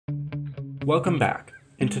Welcome back.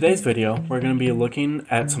 In today's video, we're going to be looking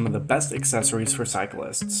at some of the best accessories for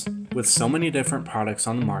cyclists. With so many different products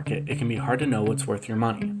on the market, it can be hard to know what's worth your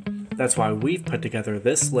money. That's why we've put together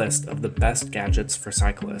this list of the best gadgets for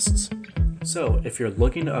cyclists. So, if you're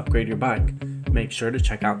looking to upgrade your bike, make sure to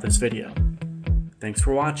check out this video. Thanks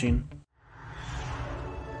for watching.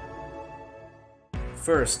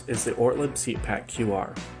 First is the ORTLIEB Seat Pack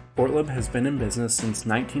QR. ORTLIEB has been in business since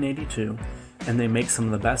 1982, and they make some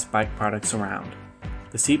of the best bike products around.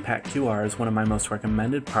 The Seat Pack QR is one of my most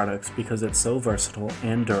recommended products because it's so versatile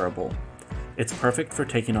and durable. It's perfect for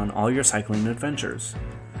taking on all your cycling adventures.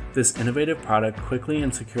 This innovative product quickly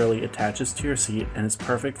and securely attaches to your seat and is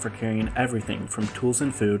perfect for carrying everything from tools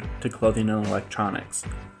and food to clothing and electronics.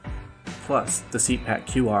 Plus, the Seat Pack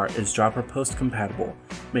QR is dropper post compatible,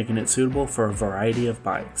 making it suitable for a variety of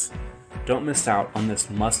bikes. Don't miss out on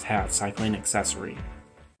this must-have cycling accessory.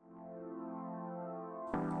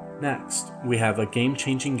 Next, we have a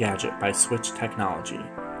game-changing gadget by Swytch Technology.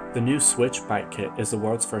 The new Swytch Bike Kit is the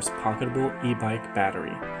world's first pocketable e-bike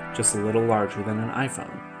battery, just a little larger than an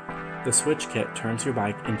iPhone. The Swytch Kit turns your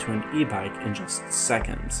bike into an e-bike in just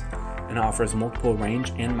seconds, and offers multiple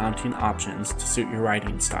range and mounting options to suit your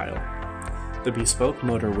riding style. The bespoke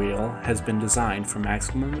motor wheel has been designed for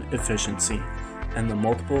maximum efficiency, and the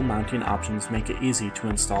multiple mounting options make it easy to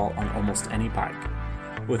install on almost any bike.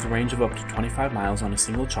 With a range of up to 25 miles on a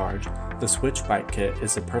single charge, the Swytch Bike Kit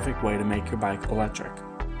is the perfect way to make your bike electric.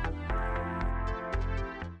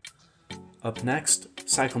 Up next,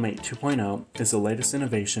 Cyclemate 2.0 is the latest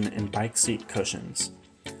innovation in bike seat cushions.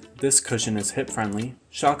 This cushion is hip-friendly,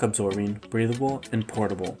 shock-absorbing, breathable, and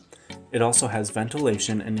portable. It also has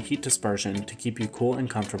ventilation and heat dispersion to keep you cool and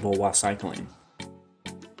comfortable while cycling.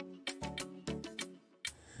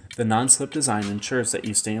 The non-slip design ensures that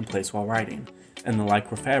you stay in place while riding, and the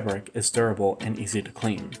lycra fabric is durable and easy to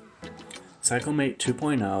clean. Cyclemate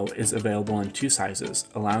 2.0 is available in 2 sizes,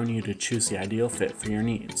 allowing you to choose the ideal fit for your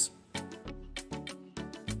needs.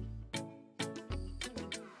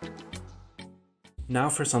 Now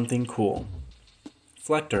for something cool.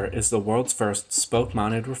 FLECTR is the world's first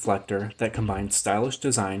spoke-mounted reflector that combines stylish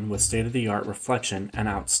design with state-of-the-art reflection and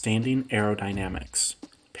outstanding aerodynamics.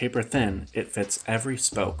 Paper thin, it fits every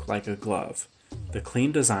spoke like a glove. The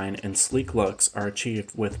clean design and sleek looks are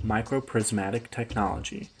achieved with microprismatic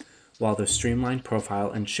technology, while the streamlined profile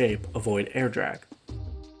and shape avoid air drag.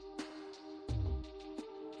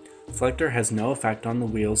 FLECTR has no effect on the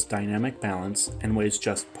wheel's dynamic balance and weighs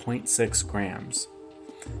just 0.6 grams.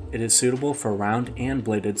 It is suitable for round and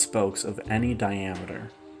bladed spokes of any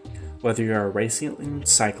diameter. Whether you're a racing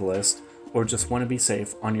cyclist or just want to be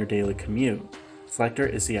safe on your daily commute, FLECTR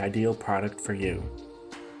is the ideal product for you.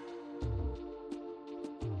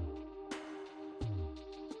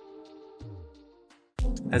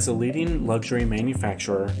 As a leading luxury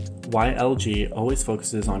manufacturer, YLG always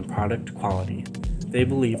focuses on product quality. They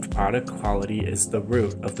believed product quality is the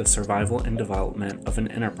root of the survival and development of an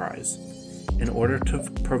enterprise. In order to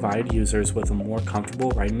provide users with a more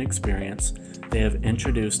comfortable riding experience, they have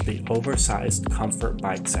introduced the Oversized Comfort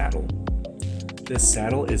Bike Saddle. This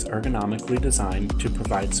saddle is ergonomically designed to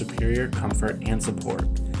provide superior comfort and support.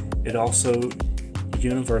 It also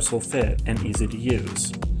universal fit and easy to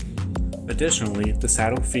use. Additionally, the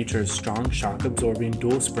saddle features strong shock-absorbing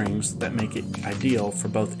dual springs that make it ideal for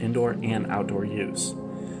both indoor and outdoor use.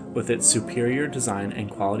 With its superior design and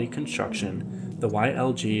quality construction, the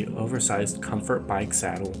YLG Oversized Comfort Bike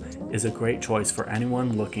Saddle is a great choice for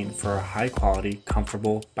anyone looking for a high-quality,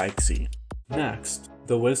 comfortable bike seat. Next,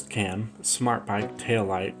 the Wsdcam Smart Bike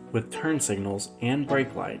Taillight with turn signals and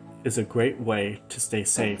brake light is a great way to stay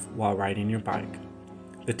safe while riding your bike.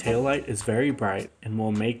 The taillight is very bright and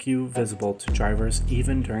will make you visible to drivers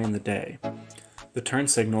even during the day. The turn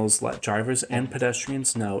signals let drivers and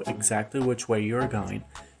pedestrians know exactly which way you are going,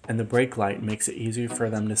 and the brake light makes it easier for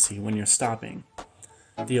them to see when you're stopping.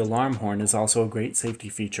 The alarm horn is also a great safety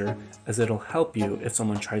feature, as it'll help you if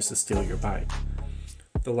someone tries to steal your bike.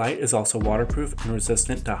 The light is also waterproof and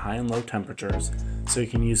resistant to high and low temperatures, so you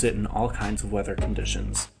can use it in all kinds of weather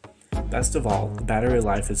conditions. Best of all, the battery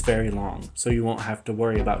life is very long, so you won't have to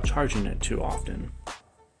worry about charging it too often.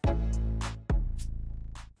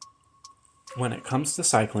 When it comes to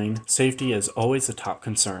cycling, safety is always a top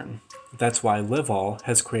concern. That's why LIVALL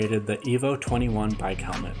has created the EVO21 bike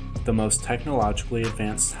helmet, the most technologically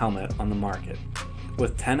advanced helmet on the market.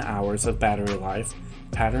 With 10 hours of battery life,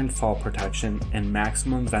 patterned fall protection, and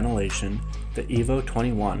maximum ventilation, the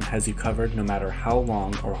EVO21 has you covered no matter how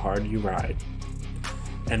long or hard you ride.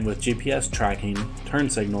 And with GPS tracking, turn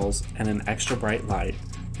signals, and an extra bright light,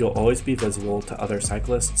 you'll always be visible to other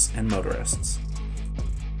cyclists and motorists.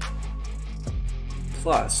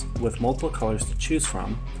 Plus, with multiple colors to choose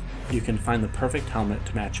from, you can find the perfect helmet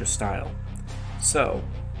to match your style. So,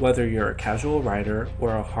 whether you're a casual rider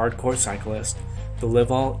or a hardcore cyclist, the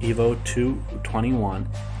LIVALL EVO21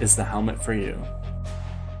 is the helmet for you.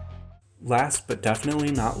 Last but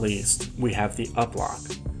definitely not least, we have the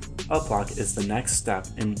UPLOCK. UPLOCK is the next step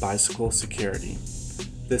in bicycle security.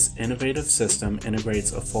 This innovative system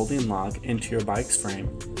integrates a folding lock into your bike's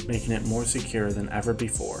frame, making it more secure than ever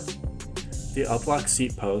before. The UPLOCK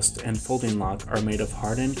seat post and folding lock are made of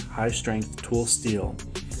hardened, high-strength tool steel,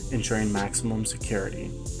 ensuring maximum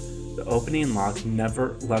security. The opening lock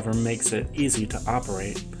lever makes it easy to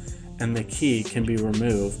operate, and the key can be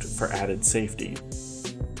removed for added safety.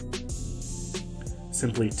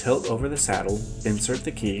 Simply tilt over the saddle, insert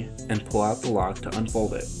the key, and pull out the lock to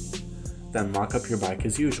unfold it. Then lock up your bike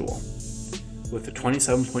as usual. With a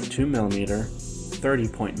 27.2mm,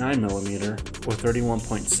 30.9mm, or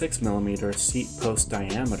 31.6mm seat post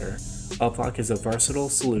diameter, UPLOCK is a versatile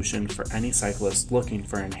solution for any cyclist looking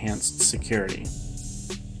for enhanced security.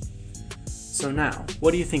 So now,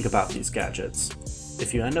 what do you think about these gadgets?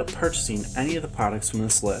 If you end up purchasing any of the products from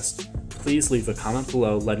this list, please leave a comment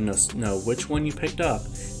below letting us know which one you picked up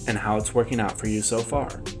and how it's working out for you so far.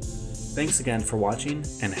 Thanks again for watching,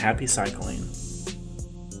 and happy cycling!